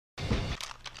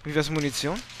Wie wär's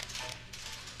Munition?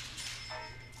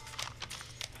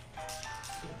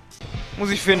 Muss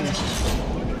ich finden.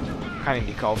 Kann ihn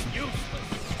nie kaufen.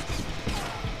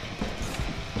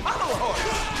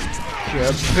 Ja,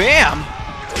 bam!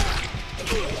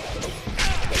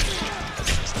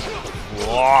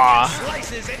 Boah!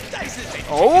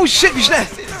 Oh shit, wie schnell!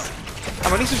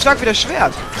 Aber nicht so stark wie das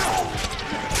Schwert.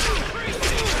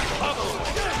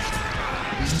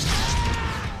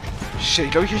 Shit,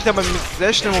 ich glaube, ich kriege dabei mit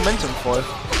sehr schnell Momentum voll.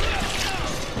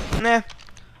 Ne.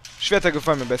 Schwerter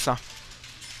gefallen mir besser.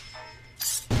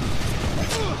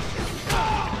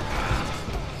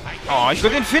 Oh, ich will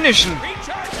den finishen.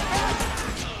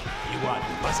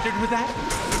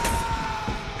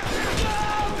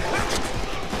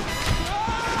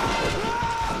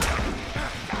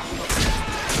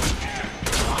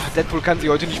 Oh, Deadpool kann sich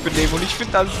heute nicht benehmen und ich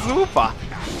finde das super.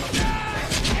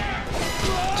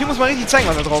 Hier muss man richtig zeigen,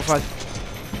 was er drauf hat.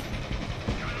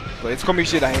 So, jetzt komme ich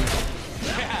hier dahin.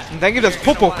 Und dann gibt es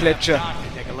Popo-Kletsche.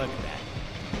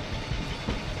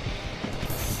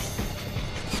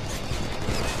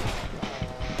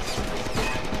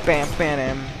 Bam,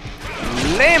 bam.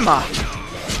 Lähmer!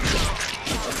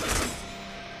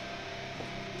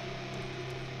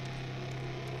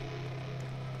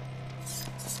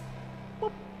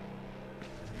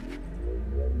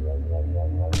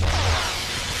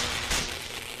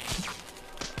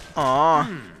 Oh.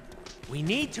 We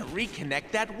need to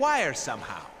reconnect that wire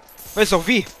somehow. Weißt du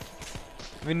wie?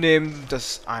 Wir nehmen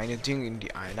das eine Ding in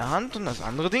die eine Hand und das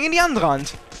andere Ding in die andere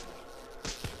Hand.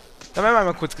 Dann werden wir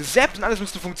einmal kurz gesappt und alles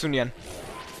müsste funktionieren.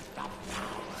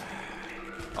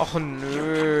 Och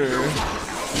nö.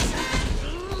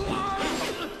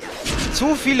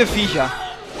 Zu viele Viecher.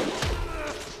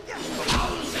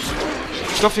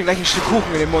 Ich stopfe den gleich ein Stück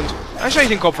Kuchen in den Mund. Dann stelle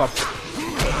ich den Kopf ab.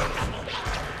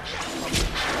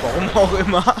 Warum auch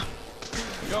immer.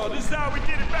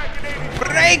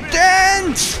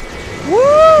 Breakdance!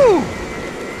 Woo!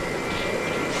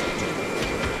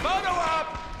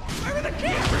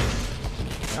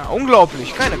 Ja,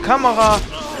 unglaublich. Keine Kamera.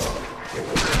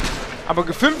 Aber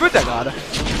gefilmt wird er gerade.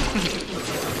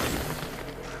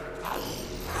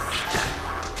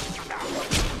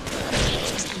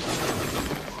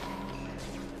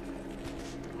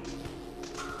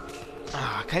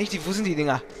 Ah, kann ich die... Wo sind die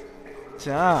Dinger?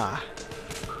 Tja.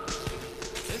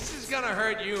 This is gonna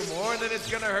hurt you more than it's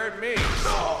gonna hurt me.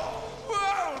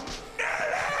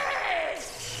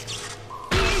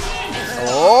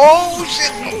 Oh,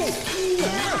 shit.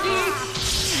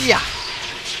 Ja.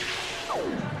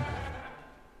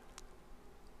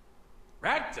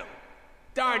 Wrecked him.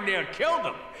 Darn near killed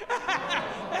him.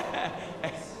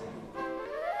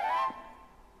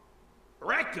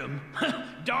 Wrecked him?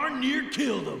 Darn near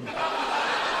killed him.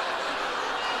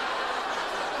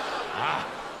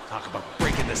 Talk about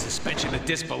breaking the suspension of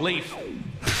disbelief.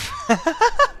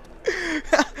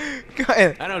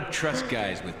 Geil. I don't trust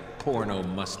guys with porno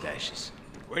mustaches.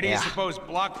 Where do you Yeah. suppose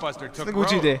Blockbuster took Eine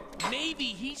gute Rose? Idee. Maybe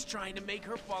he's trying to make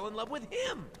her fall in love with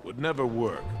him. Would never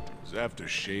work. His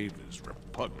aftershave is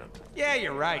repugnant. Yeah,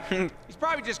 you're right. He's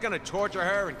probably just gonna torture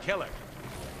her and kill her.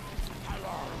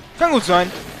 Kann gut sein.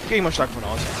 Gehe ich mal stark von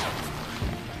aus.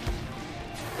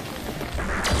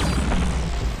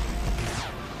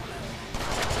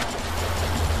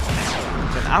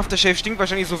 Sein Aftershave stinkt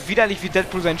wahrscheinlich so widerlich wie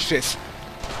Deadpool sein Schiss.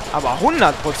 Aber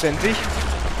hundertprozentig.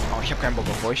 Oh, ich habe keinen Bock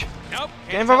auf euch. Nope.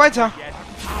 Geh einfach weiter.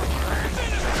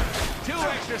 Two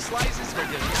extra slices for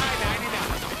just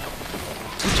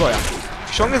 $9.99. Zu teuer.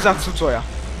 Schon gesagt, zu teuer.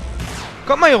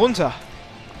 Kommt mal hier runter.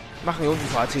 Machen hier unten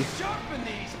Party.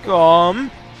 Komm.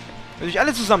 Will ich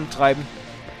alle zusammentreiben.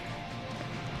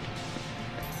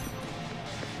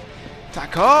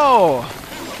 Taco.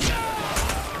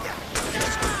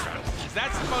 Is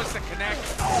that supposed to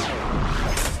connect?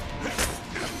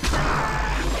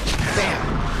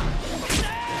 Bam.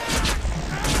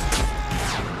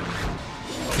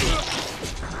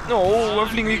 Oh, da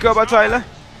fliegen die Körperteile.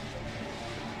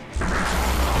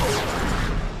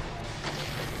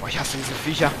 Boah, ich hasse diese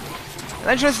Viecher.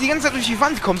 Allein schon, dass sie die ganze Zeit durch die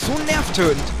Wand kommt. So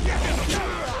nervtötend.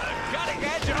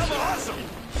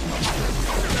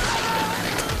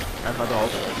 Einfach drauf.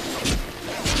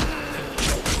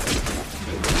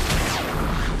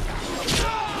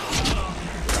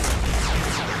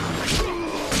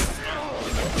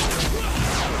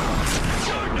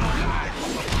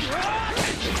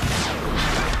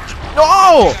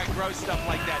 Oh!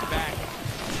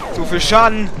 Zu viel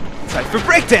Schaden. Zeit für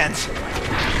Breakdance.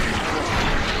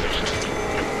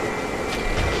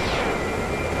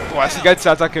 Boah, ist die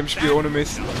geilste Attacke im Spiel, ohne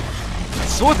Mist.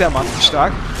 So dermaßen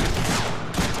stark.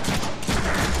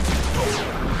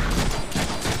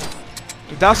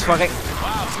 darfst verrecken.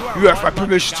 You have my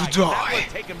permission to die.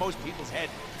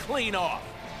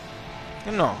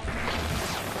 Genau.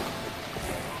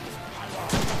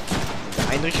 Der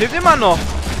Heinrich lebt immer noch.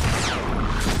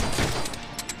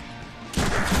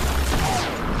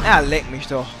 Ja, leck mich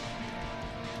doch.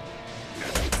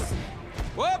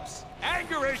 Whoops!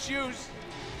 Anger issues!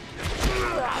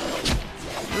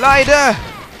 Leide!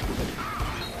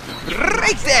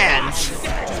 Breakdance!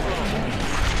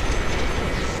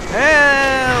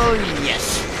 Hell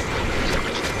yes!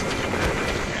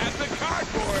 Grab the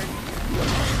cardboard!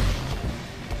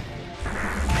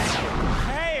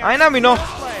 Hey, Einen haben wir noch.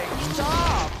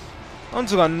 stop! Und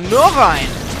sogar noch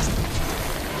einen.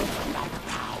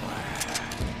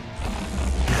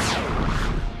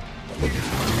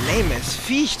 Lames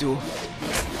Viech, du.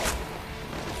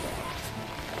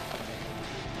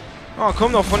 Oh,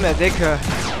 komm doch von der Decke.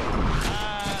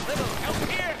 Little help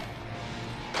here!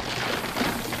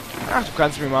 Ach, du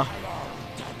kannst mir mal.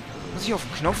 Muss ich auf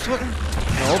den Knopf drücken?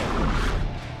 Nope.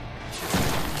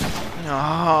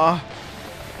 Ja.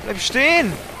 Bleib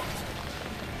stehen.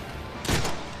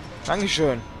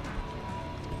 Dankeschön.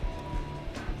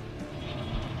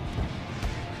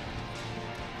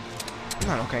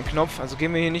 Na, noch kein Knopf, also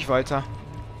gehen wir hier nicht weiter.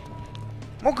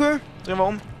 Okay, drehen wir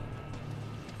um.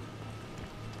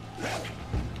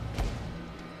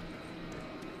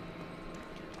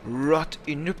 Rot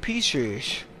in the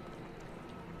pieces.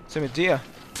 Was ist denn mit dir?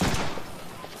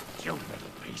 You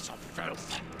little piece of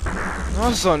filth!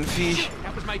 Oh, so ein Viech.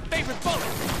 That was my favorite bullet!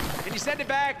 Can you send it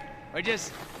back? Or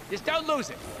just don't lose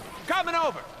it? I'm coming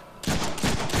over!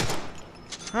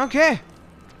 Okay.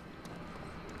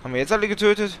 Haben wir jetzt alle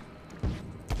getötet?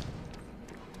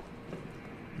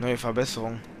 Neue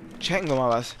Verbesserung. Checken wir mal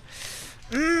was.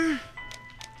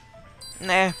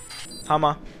 Nee.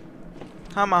 Hammer.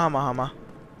 Hammer, Hammer, Hammer.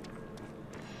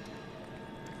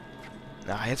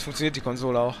 Ja, jetzt funktioniert die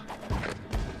Konsole auch.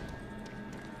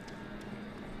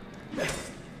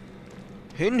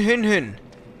 Hin, hin, hin.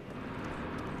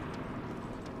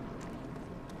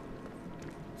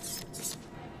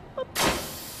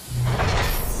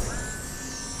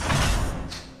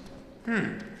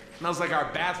 Smells like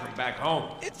our bathroom back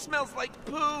home. It smells like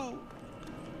poo!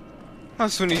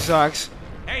 Was du nicht sagst.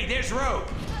 Hey, there's Rogue!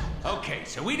 Okay,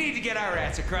 so we need to get our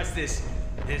ass across this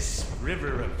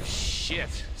river of shit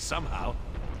somehow.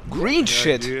 Green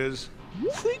shit. Is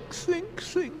think, think,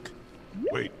 think.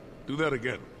 Wait, do that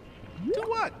again. Do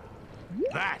what?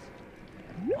 That.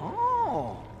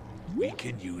 Oh. We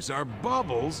can use our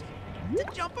bubbles. To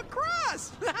jump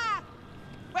across!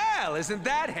 Well, isn't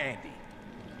that handy?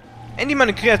 Endlich mal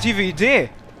eine kreative Idee.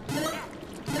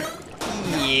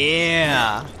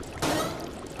 Yeah.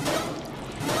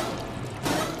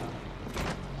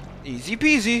 Easy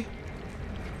peasy.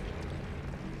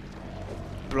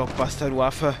 Blockbuster, du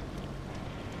Affe.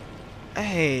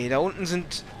 Ey, da unten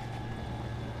sind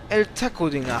El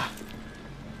Taco-Dinger.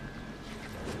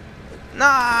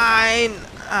 Nein!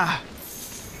 Ah.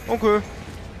 Okay.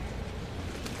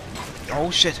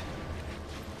 Oh, shit.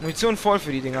 Munition voll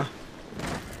für die Dinger.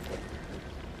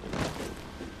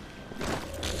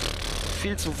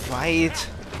 Viel zu weit.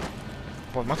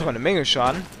 Boah, macht doch eine Menge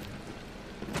Schaden.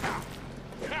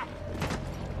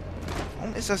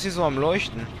 Warum ist das hier so am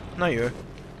Leuchten? Na jö.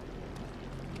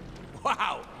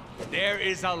 Wow, there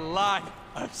is a lot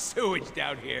of sewage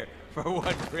down here for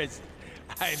one prison.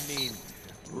 I mean,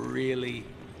 really?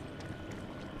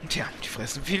 Tja, die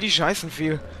fressen viel, die scheißen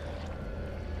viel.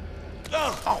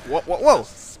 Oh, Oh, wow, wow, wow.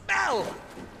 smell!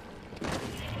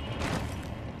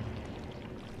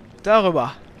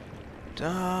 Darüber.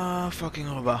 Da fucking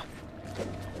rüber.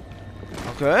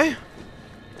 Okay.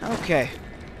 Okay.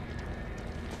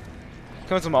 Können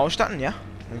wir uns nochmal ausstatten, ja?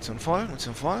 Munition voll,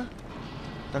 Munition voll.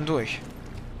 Dann durch.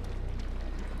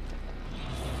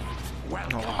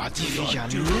 Oh, die Viecher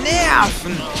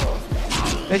nerven!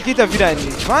 Vielleicht geht er wieder in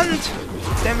die Wand.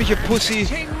 Dämliche Pussy.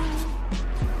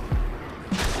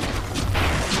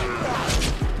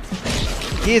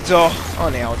 Geht doch. Oh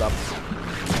ne, haut ab.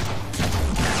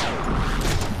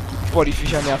 Boah, die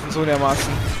Viecher nerven so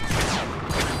dermaßen.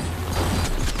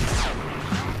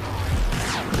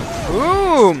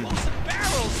 Boom!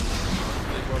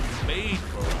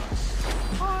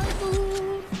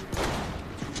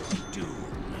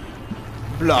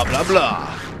 Bla bla bla.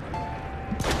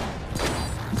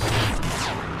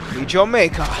 Meet your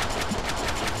maker.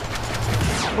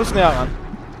 Muss näher ran.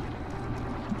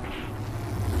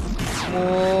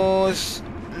 Muss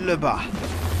Lüber.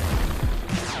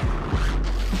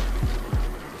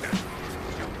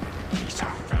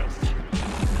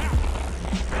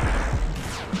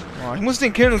 Oh, ich muss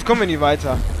den killen, sonst kommen wir nie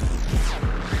weiter.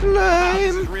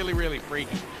 Lame. Really, really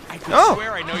freaky. I could Oh.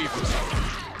 swear I know you from something.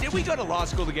 Did we go to law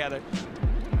school together?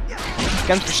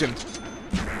 Ganz bestimmt.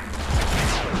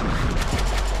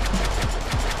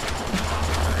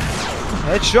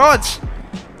 Headshot!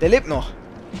 Der lebt noch,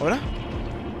 oder?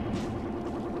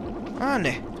 Ah,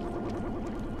 ne.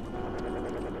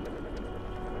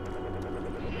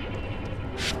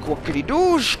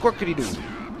 Schquackidi-du, schquackidi-du. Ihr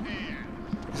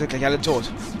seid gleich alle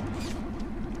tot.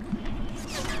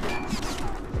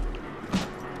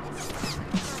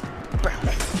 Bam,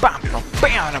 bam,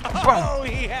 bam, bam. Oh,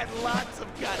 he had lots of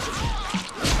guns.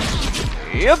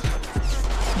 Yep.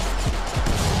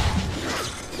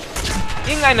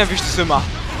 Irgendeiner wischt es immer.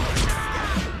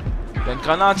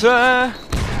 Blendgranate.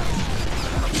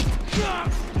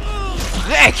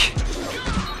 Dreck!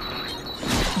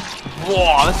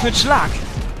 Boah, was für ein Schlag.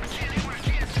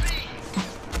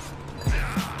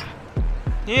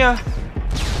 Hier.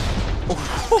 Oh.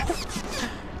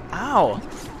 Au.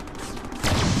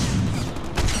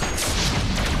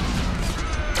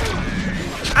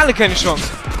 Alle keine Chance.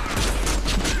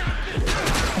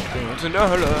 Wir sind in der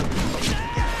Hölle.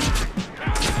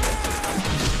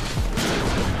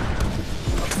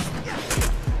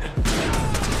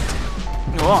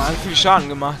 Oh, hat viel Schaden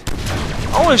gemacht.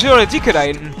 Oh, da steht doch der Dicke da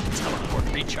hinten.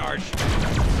 Teleport recharge.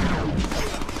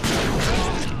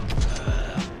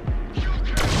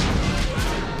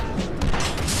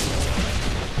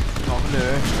 Och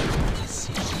nö.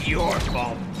 Your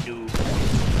fault, dude.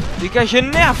 Dickerchen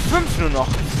nervt. 5 nur noch.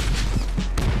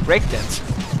 Breakdance.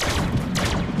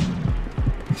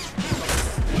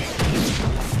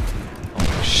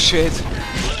 Oh shit.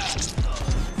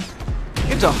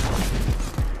 Geht doch.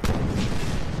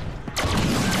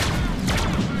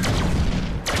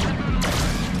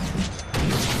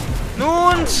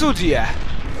 Nun zu dir.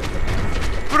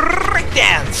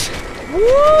 Breakdance.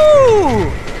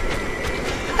 Woo!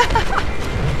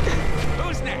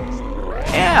 Who's next?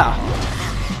 Ja.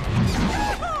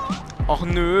 Och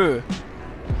nö.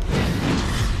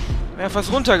 Wäre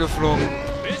fast runtergeflogen.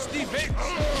 Misty Fix.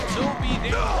 So be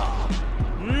there.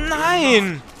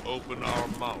 Nein! Open our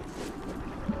mouth.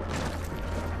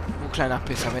 Du kleiner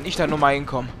Pisser, wenn ich da nur mal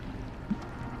hinkomme.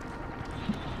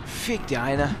 Fick dir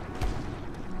eine.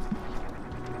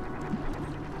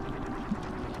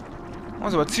 Oh,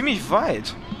 ist aber ziemlich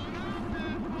weit.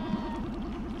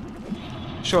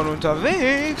 Schon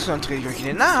unterwegs, dann drehe ich euch in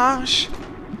den Arsch.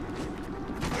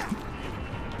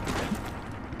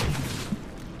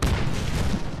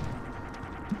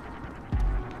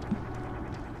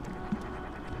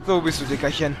 So bist du,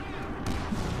 Dickerchen.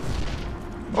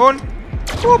 Und...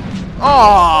 Hup.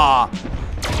 Oh!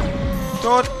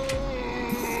 Tot.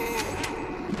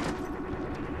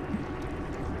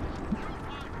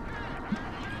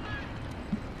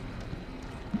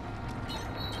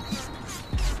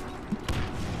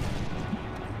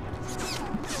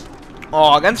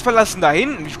 Oh, ganz verlassen da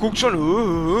hinten. Ich guck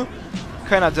schon.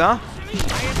 Keiner da. I am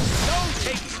so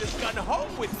taking this gun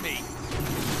home with me.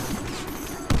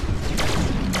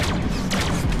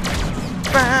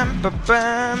 Bam, bam,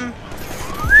 bam.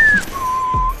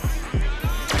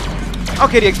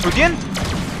 Okay, die explodieren.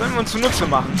 Sollen wir uns zunutze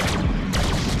machen.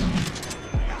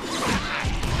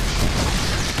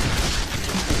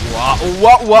 Wow,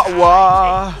 wow, wow,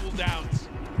 wow. Cooldowns.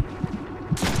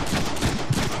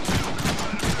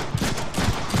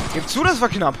 Gib zu, das war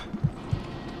knapp.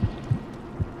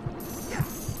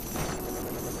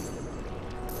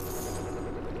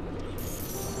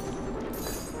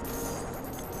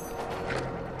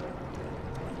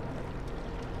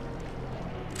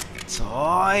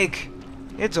 Zeug.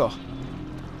 Jetzt doch.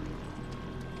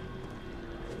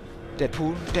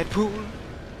 Deadpool, Deadpool.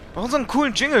 Brauchen so einen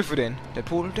coolen Jingle für den.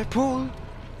 Deadpool, Deadpool.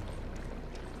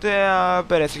 Der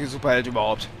badassige Superheld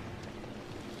überhaupt.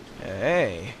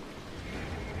 Hey.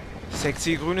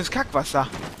 Sexy grünes Kackwasser.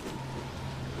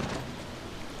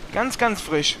 Ganz, ganz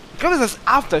frisch. Ich glaube, das ist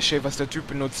das Aftershave, was der Typ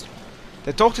benutzt.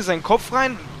 Der taucht hier seinen Kopf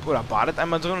rein oder badet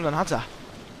einmal drin und dann hat er.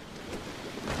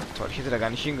 Toll, ich hätte da gar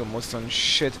nicht hingemusst, so ein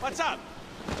Shit. What's up?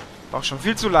 War auch schon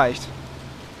viel zu leicht.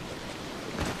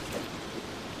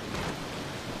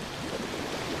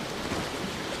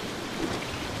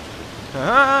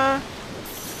 Aha.